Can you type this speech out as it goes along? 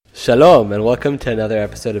Shalom, and welcome to another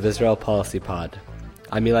episode of Israel Policy Pod.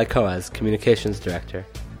 I'm Eli Koaz, Communications Director.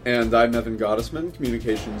 And I'm Evan Gottesman,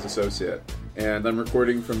 Communications Associate. And I'm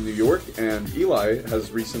recording from New York, and Eli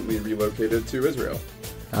has recently relocated to Israel.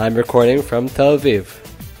 I'm recording from Tel Aviv.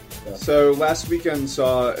 So last weekend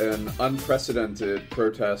saw an unprecedented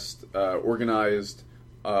protest organized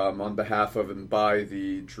on behalf of and by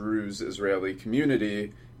the Druze Israeli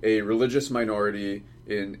community, a religious minority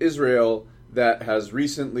in Israel that has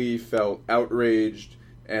recently felt outraged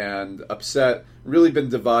and upset, really been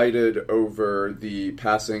divided over the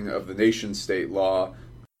passing of the nation-state law.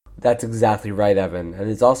 That's exactly right, Evan.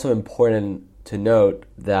 And it's also important to note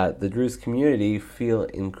that the Druze community feel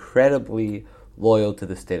incredibly loyal to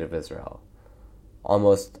the State of Israel.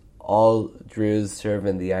 Almost all Druze serve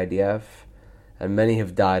in the IDF, and many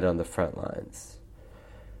have died on the front lines.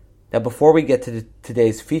 Now, before we get to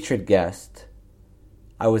today's featured guest,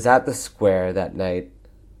 I was at the square that night,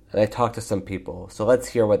 and I talked to some people. So let's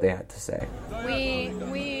hear what they had to say. We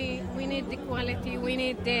need equality, we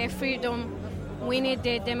need freedom, we need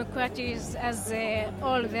democracy as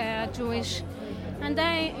all the Jewish, and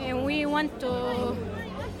we want to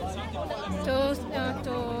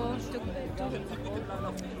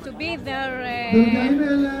be there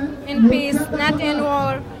in peace, not in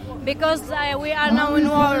war, because we are now in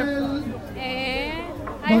war.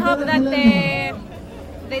 I hope that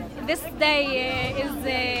this day is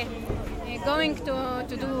going to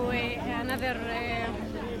do another.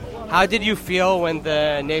 How did you feel when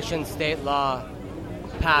the nation-state law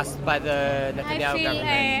passed by the Netanyahu government?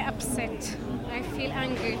 I feel upset. I feel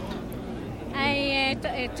angry. I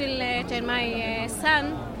tell my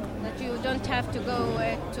son that you don't have to go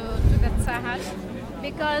to the Tzahal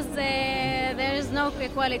because there is no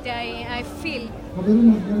equality. I feel,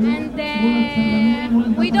 and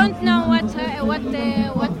we don't know what's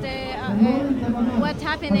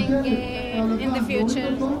happening in the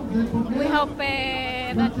future. We hope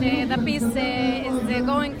that the peace is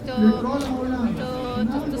going to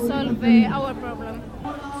solve our problem.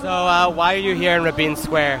 So why are you here in Rabin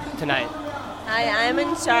Square tonight? I'm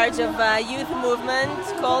in charge of a youth movement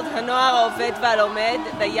called Hanoar Oved Valomed,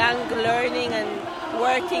 the Young Learning and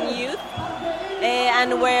Working Youth.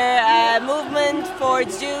 And we're a movement for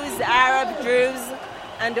Jews, Arab Druze,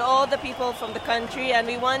 and all the people from the country, and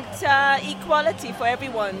we want equality for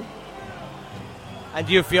everyone. And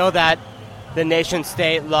do you feel that the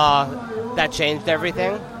nation-state law, that changed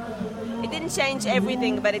everything? It didn't change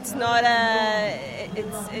everything, but it's not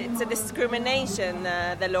it's a discrimination,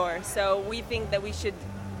 the law. So we think that we should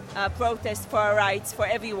protest for our rights for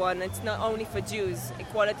everyone. It's not only for Jews.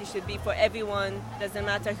 Equality should be for everyone. Doesn't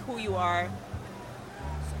matter who you are.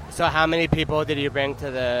 So how many people did you bring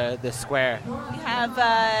to the square? We have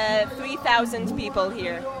 3,000 people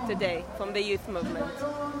here today from the youth movement.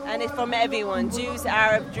 And it's from everyone, Jews,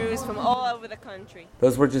 Arab, Druze, from all over the country.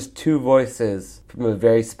 Those were just two voices from a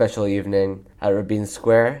very special evening at Rabin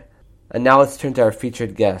Square. And now let's turn to our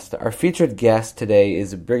featured guest. Our featured guest today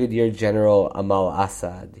is Brigadier General Amal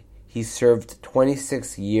Assad. He served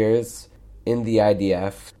 26 years in the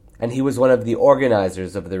IDF, and he was one of the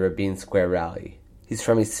organizers of the Rabin Square rally. He's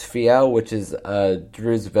from Isfia, which is a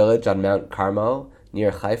Druze village on Mount Carmel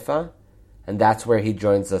near Haifa, and that's where he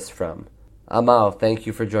joins us from. Amal, thank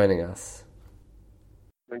you for joining us.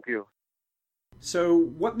 Thank you. So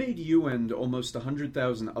what made you and almost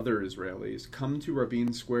 100,000 other Israelis come to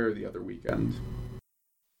Rabin Square the other weekend?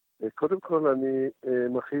 קודם כל אני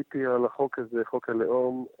מחיתי על החוק הזה, חוק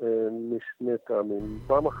הלאום, משני טעמים.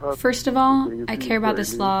 פעם אחת... First of all, I care about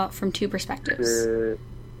this law from two perspectives.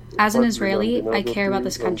 As an Israeli, I care about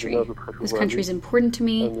this country. This country is important to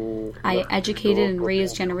me. I educated and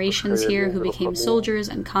raised generations here who became soldiers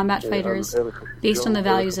and combat fighters based on the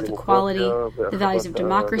values of equality, the values of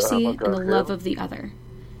democracy, and the love of the other.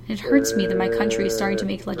 And it hurts me that my country is starting to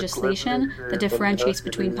make legislation that differentiates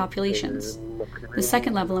between populations. The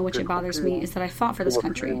second level in which it bothers me is that I fought for this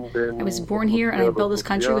country. I was born here and I built this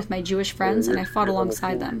country with my Jewish friends and I fought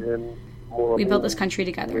alongside them. We built this country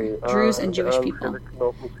together, Druze and Jewish people.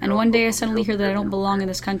 And one day I suddenly hear that I don't belong in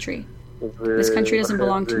this country. This country doesn't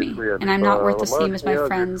belong to me, and I'm not worth the same as my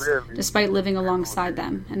friends, despite living alongside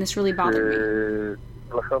them, and this really bothered me.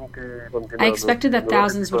 I expected that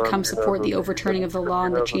thousands would come support the overturning of the law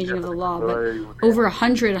and the changing of the law, but over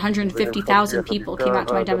 150,000 people came out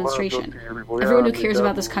to my demonstration. Everyone who cares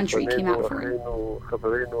about this country came out for it.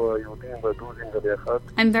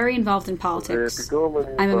 I'm very involved in politics.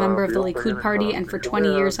 I'm a member of the Likud party, and for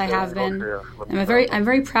 20 years I have been. I'm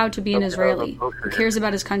very proud to be an Israeli who cares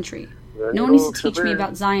about his country. No one needs to teach me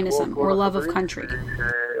about Zionism or love of country.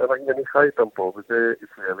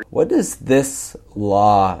 What does this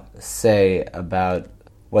law say about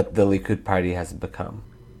what the Likud party has become?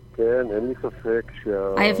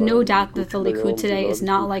 I have no doubt that the Likud today is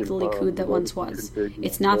not like the Likud that once was.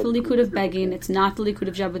 It's not the Likud of Begin, it's not the Likud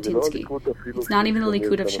of Jabotinsky, it's not even the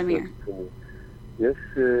Likud of Shamir.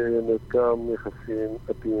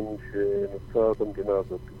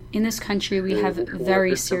 In this country, we have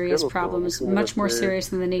very serious problems, much more serious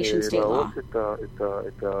than the nation-state law.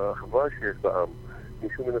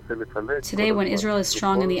 Today, when Israel is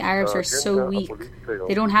strong and the Arabs are so weak,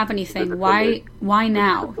 they don't have anything. Why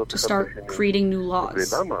now to start creating new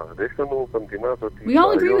laws? We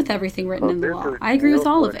all agree with everything written in the law. I agree with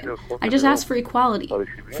all of it. I just ask for equality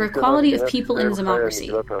of people in a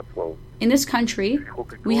democracy. In this country,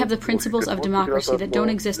 we have the principles of democracy that don't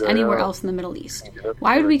exist anywhere else in the Middle East.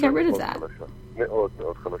 Why would we get rid of that?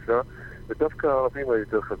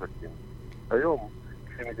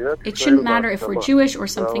 It shouldn't matter if we're Jewish or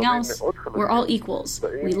something else. We're all equals.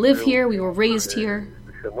 We live here, we were raised here.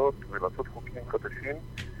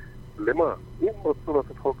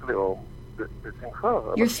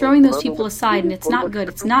 You're throwing those people aside, and it's not good.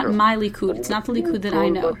 It's not my Likud. It's not the Likud that I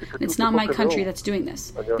know. And it's not my country that's doing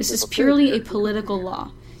this. This is purely a political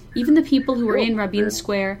law. Even the people who are in Rabin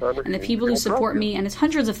Square and the people who support me, and it's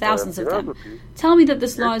hundreds of thousands of them, tell me that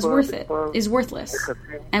this law is worthless,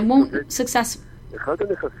 and won't successfully.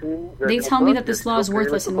 They tell me that this law is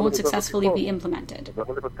worthless and won't successfully be implemented.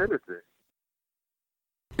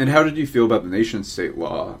 And how did you feel about the nation-state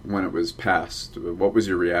law when it was passed? What was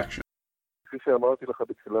your reaction?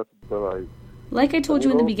 Like I told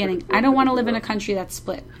you in the beginning, I don't want to live in a country that's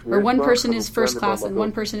split, where one person is first class and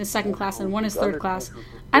one person is second class and one is third class.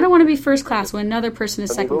 I don't want to be first class when another person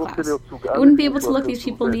is second class. I wouldn't be able to look these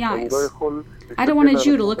people in the eyes. I don't want a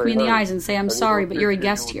Jew to look me in the eyes and say, I'm sorry, but you're a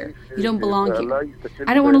guest here. You don't belong here.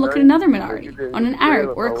 I don't want to look at another minority, on an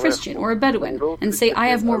Arab or a Christian or a Bedouin, and say, I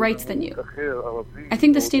have more rights than you. I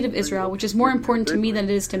think the state of Israel, which is more important to me than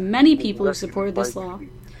it is to many people who supported this law,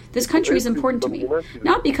 this country is important to me,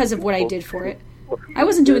 not because of what I did for it. I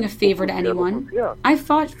wasn't doing a favor to anyone. I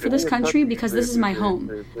fought for this country because this is my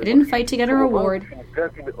home. I didn't fight to get a reward.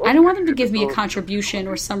 I don't want them to give me a contribution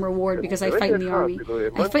or some reward because I fight in the army.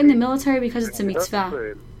 I fight in the military because it's a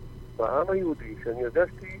mitzvah.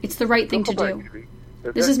 It's the right thing to do.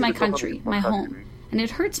 This is my country, my home. And it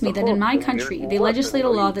hurts me that in my country, they legislate a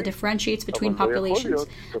law that differentiates between populations.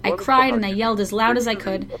 I cried and I yelled as loud as I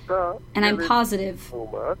could, and I'm positive,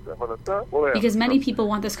 because many people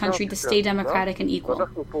want this country to stay democratic and equal.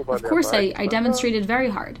 Of course, I demonstrated very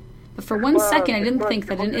hard. But for 1 second, I didn't think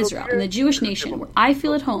that in Israel, in the Jewish nation, where I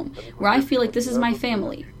feel at home, where I feel like this is my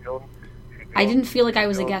family, I didn't feel like I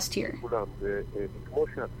was a guest here.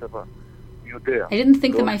 I didn't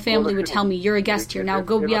think that my family would tell me, you're a guest here, now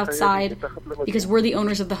go be outside, because we're the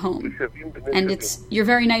owners of the home. And you're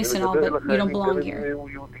very nice and all, but you don't belong here.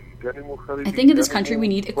 I think in this country we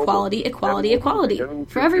need equality, equality, equality,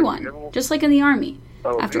 for everyone, just like in the army.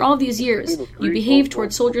 After all these years, you behave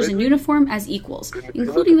towards soldiers in uniform as equals,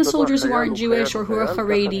 including the soldiers who aren't Jewish or who are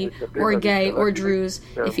Haredi or gay or Druze.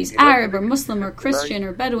 If he's Arab or Muslim or Christian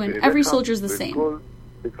or Bedouin, every soldier is the same.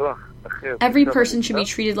 Every person should be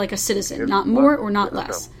treated like a citizen, not more or not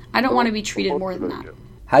less. I don't want to be treated more than that.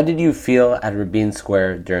 How did you feel at Rabin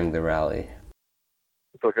Square during the rally?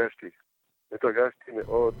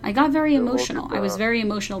 I got very emotional. I was very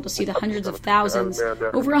emotional to see the hundreds of thousands,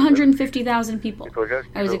 over 150,000 people.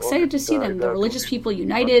 I was excited to see them, the religious people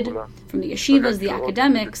united, from the yeshivas, the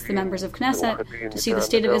academics, the members of Knesset, to see the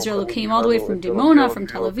state of Israel who came all the way from Dimona, from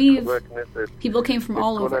Tel Aviv. People came from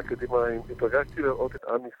all over.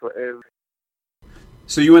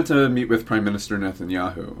 So you went to meet with Prime Minister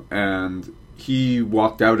Netanyahu, and he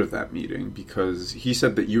walked out of that meeting because he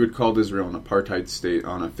said that you had called Israel an apartheid state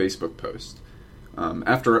on a Facebook post.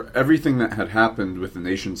 After everything that had happened with the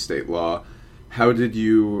nation-state law, how did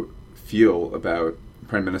you feel about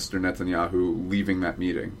Prime Minister Netanyahu leaving that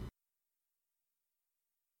meeting?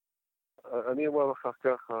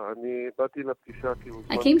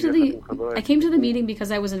 I came to the meeting because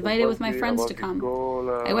I was invited with my friends to come.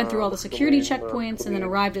 I went through all the security checkpoints and then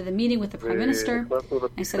arrived at the meeting with the Prime Minister.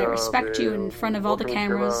 I said, I respect you in front of all the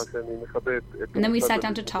cameras. And then we sat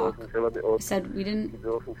down to talk. I said,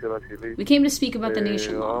 we came to speak about the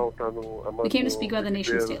nation law. We came to speak about the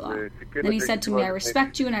nation state law. Then he said to me, I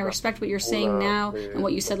respect you and I respect what you're saying now and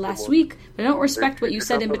what you said last week, but I don't respect what you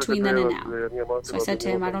said in between then and now. So I said to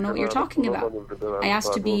him, I don't know what you're talking about. about. I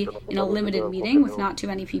asked to be in a limited meeting with not too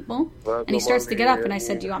many people, and he starts to get up, and I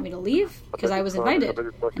said, do you want me to leave? Because I was invited.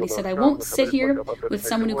 And he said, I won't sit here with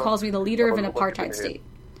someone who calls me the leader of an apartheid state.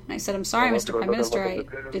 And I said, I'm sorry, Mr. Prime Minister, I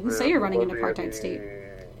didn't say you're running an apartheid state.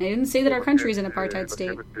 And I didn't say that our country is an apartheid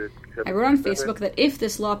state. I wrote on Facebook that if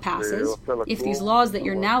this law passes, if these laws that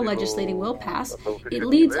you're now legislating will pass, it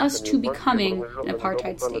leads us to becoming an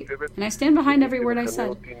apartheid state. And I stand behind every word I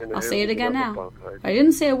said. I'll say it again now. I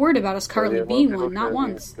didn't say a word about us currently being one, not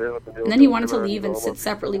once. And then he wanted to leave and sit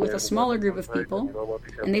separately with a smaller group of people.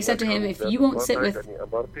 And they said to him, if you won't sit with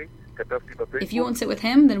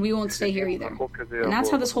him, then we won't stay here either. And that's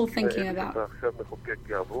how this whole thing came about.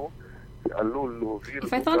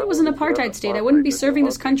 If I thought it was an apartheid state, I wouldn't be serving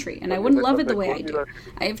this country, and I wouldn't love it the way I do.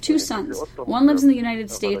 I have two sons. One lives in the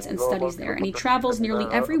United States and studies there, and he travels nearly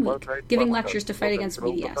every week, giving lectures to fight against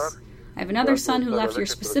BDS. I have another son who left here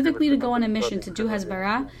specifically to go on a mission to do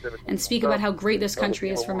Hasbara and speak about how great this country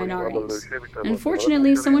is for minorities. And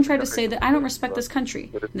unfortunately, someone tried to say that I don't respect this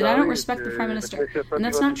country, that I don't respect the Prime Minister. And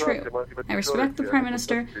that's not true. I respect the Prime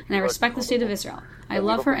Minister, and I respect the State of Israel. I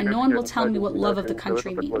love her, and no one will tell me what love of the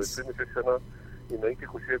country means.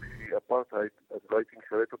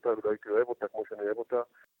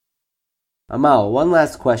 Amal, one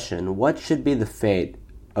last question. What should be the fate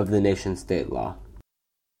of the nation-state law?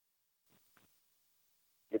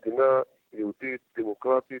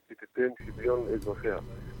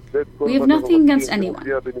 We have nothing against anyone.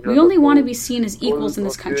 We only want to be seen as equals in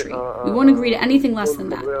this country. We won't agree to anything less than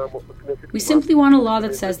that. We simply want a law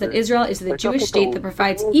that says that Israel is the Jewish state that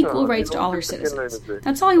provides equal rights to all her citizens.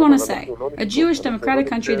 That's all we want to say. A Jewish democratic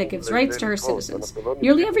country that gives rights to her citizens.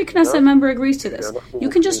 Nearly every Knesset member agrees to this. You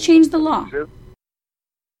can just change the law.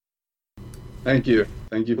 Thank you.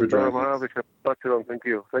 Thank you for joining us. Thank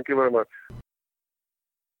you very much.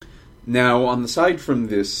 Now, on the side from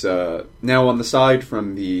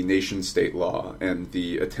the nation-state law and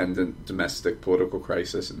the attendant domestic political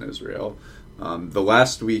crisis in Israel, the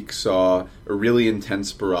last week saw a really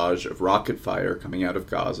intense barrage of rocket fire coming out of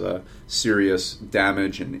Gaza, serious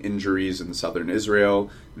damage and injuries in southern Israel,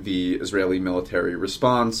 the Israeli military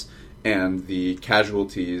response, and the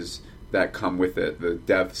casualties that come with it, the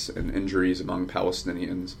deaths and injuries among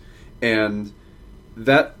Palestinians. And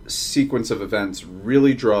that sequence of events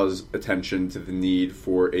really draws attention to the need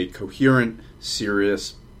for a coherent,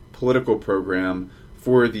 serious political program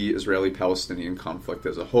for the Israeli-Palestinian conflict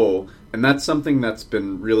as a whole. And that's something that's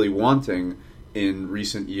been really wanting in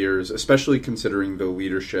recent years, especially considering the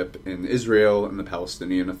leadership in Israel and the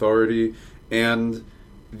Palestinian Authority and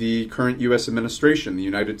the current U.S. administration. The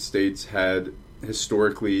United States had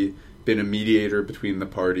historically been a mediator between the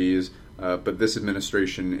parties, but this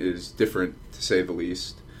administration is different, to say the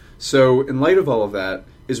least. So, in light of all of that,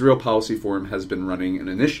 Israel Policy Forum has been running an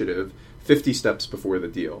initiative, 50 Steps Before the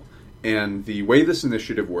Deal. And the way this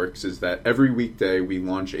initiative works is that every weekday we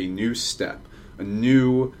launch a new step, a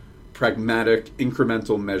new pragmatic,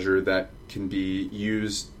 incremental measure that can be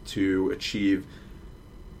used to achieve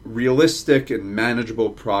realistic and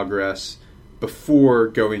manageable progress before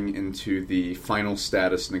going into the final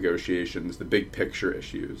status negotiations, the big picture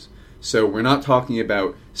issues. So we're not talking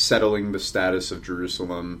about settling the status of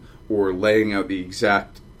Jerusalem or laying out the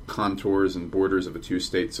exact contours and borders of a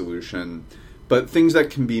two-state solution, but things that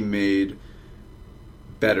can be made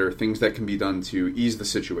better, things that can be done to ease the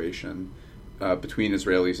situation between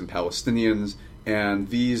Israelis and Palestinians. And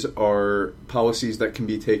these are policies that can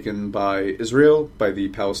be taken by Israel, by the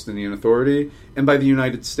Palestinian Authority, and by the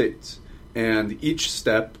United States. And each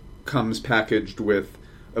step comes packaged with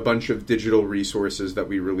a bunch of digital resources that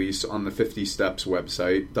we release on the 50 Steps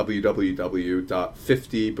website,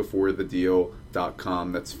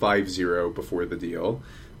 www.50beforethedeal.com. That's 50 before the deal.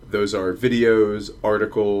 Those are videos,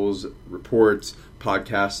 articles, reports,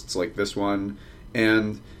 podcasts like this one.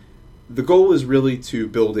 And the goal is really to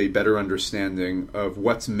build a better understanding of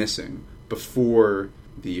what's missing before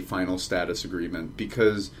the final status agreement,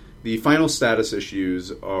 because the final status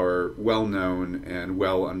issues are well known and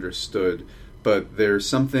well understood, but there's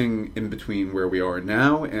something in between where we are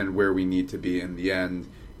now and where we need to be in the end,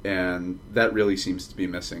 and that really seems to be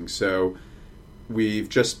missing. So we've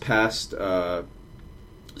just passed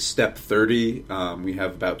step 30. We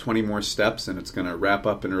have about 20 more steps, and it's going to wrap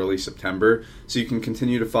up in early September. So you can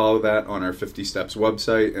continue to follow that on our 50 Steps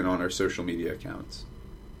website and on our social media accounts.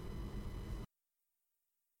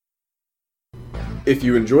 If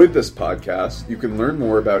you enjoyed this podcast, you can learn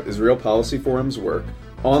more about Israel Policy Forum's work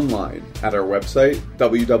online at our website,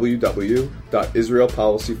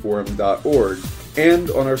 www.israelpolicyforum.org,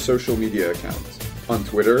 and on our social media accounts on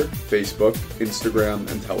Twitter, Facebook, Instagram,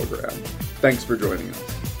 and Telegram. Thanks for joining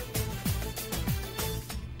us.